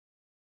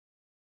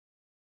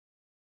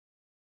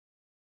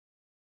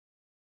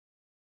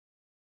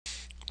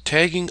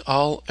Tagging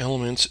all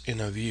elements in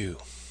a view.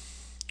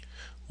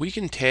 We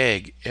can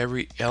tag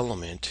every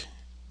element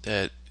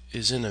that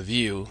is in a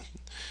view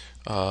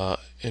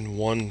in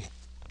one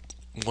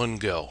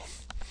go.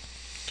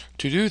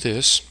 To do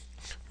this,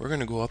 we're going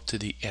to go up to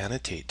the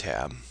Annotate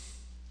tab.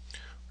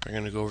 We're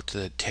going to go over to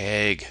the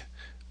Tag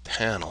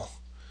panel,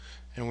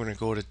 and we're going to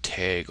go to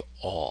Tag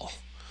All.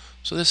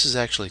 So this is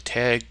actually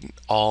Tag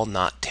All,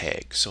 not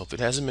Tag. So if it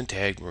hasn't been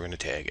tagged, we're going to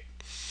tag it.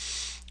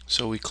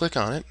 So we click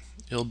on it.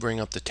 It'll bring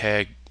up the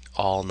Tag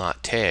All,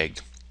 not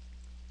Tagged.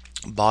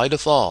 By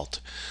default,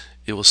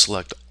 it will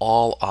select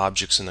all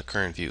objects in the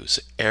current view.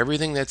 So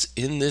everything that's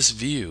in this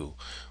view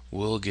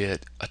will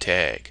get a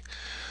tag.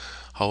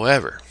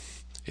 However,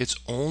 it's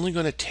only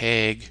going to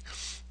tag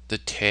the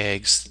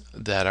tags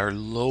that are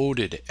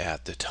loaded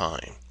at the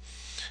time.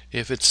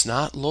 If it's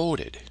not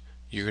loaded,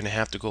 you're going to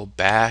have to go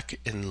back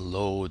and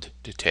load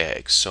the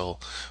tags. So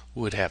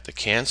we'd have to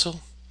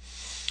cancel,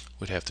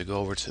 we'd have to go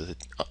over to the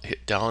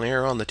hit down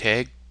arrow on the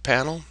tag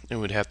panel,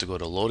 and we'd have to go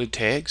to loaded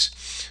tags.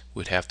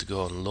 We'd have to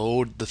go and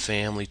load the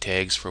family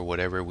tags for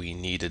whatever we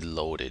needed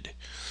loaded.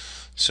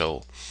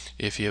 So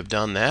if you have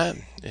done that,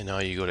 and now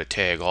you go to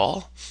tag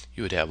all,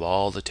 you would have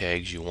all the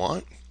tags you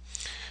want.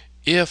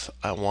 If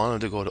I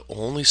wanted to go to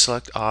only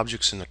select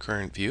objects in the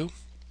current view,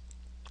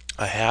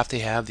 I have to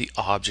have the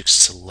objects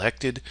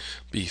selected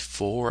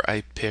before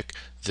I pick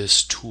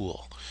this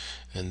tool,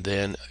 and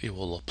then it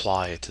will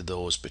apply it to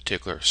those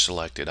particular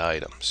selected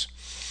items.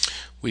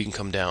 We can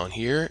come down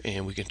here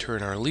and we can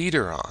turn our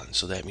leader on.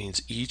 So that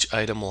means each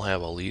item will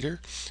have a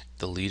leader.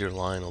 The leader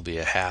line will be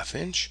a 1/2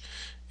 inch,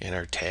 and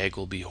our tag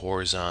will be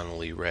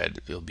horizontally read.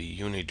 It'll be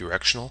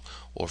unidirectional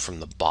or from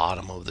the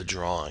bottom of the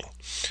drawing.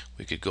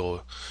 We could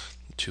go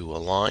to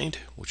aligned,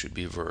 which would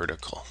be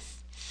vertical.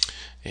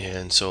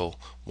 And so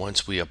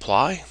once we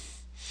apply,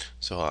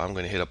 so I'm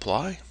going to hit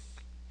apply,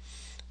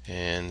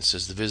 and it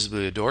says the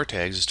visibility of door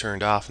tags is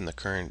turned off in the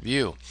current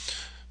view.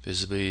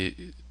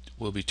 Visibility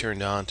will be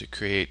turned on to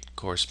create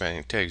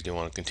corresponding tags. Do you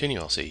want to continue?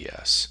 I'll say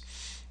yes.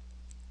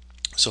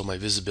 So my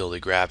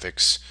visibility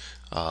graphics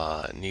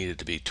needed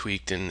to be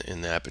tweaked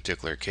in that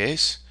particular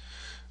case.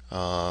 We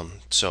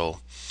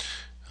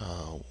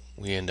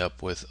end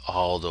up with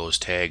all those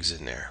tags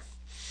in there.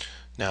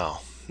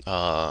 Now,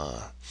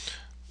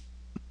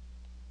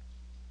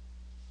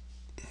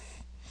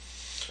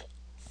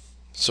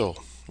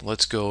 so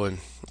let's go and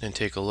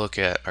take a look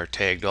at our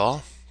tagged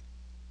all.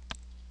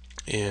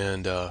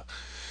 And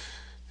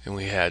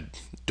we had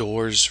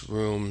doors,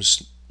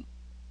 rooms,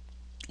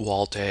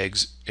 wall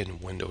tags,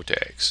 and window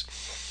tags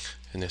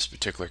in this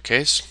particular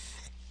case.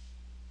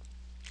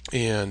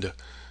 And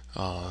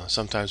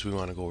sometimes we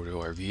want to go over to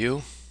our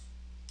view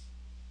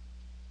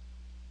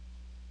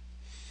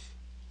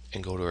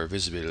and go to our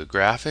visibility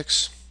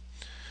graphics.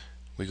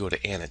 We go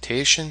to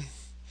annotation,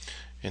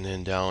 and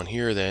then down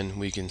here then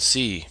we can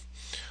see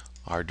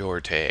our door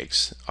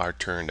tags are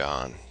turned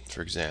on,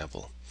 for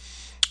example,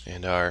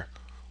 and our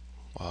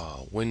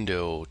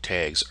window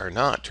tags are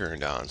not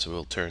turned on, so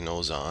we'll turn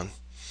those on.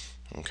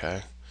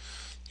 Okay,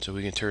 so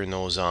we can turn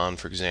those on,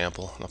 for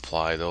example, and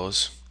apply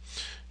those,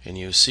 and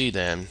you see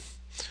then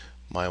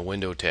my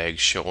window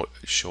tags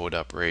showed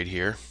up right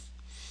here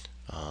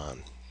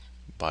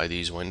by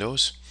these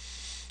windows.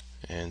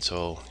 And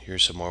so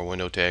here's some more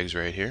window tags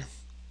right here.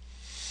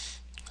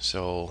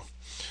 So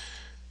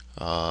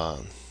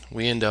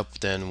we end up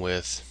then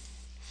with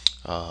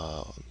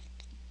all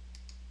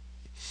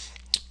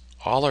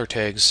our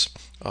tags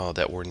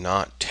that were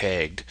not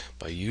tagged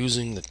by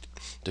using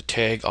the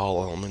tag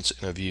all elements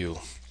in a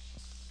view.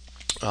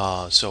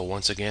 So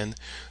once again,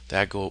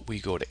 we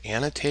go to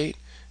annotate,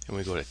 and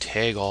we go to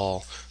tag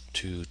all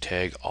to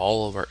tag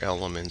all of our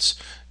elements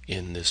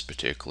in this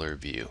particular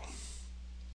view.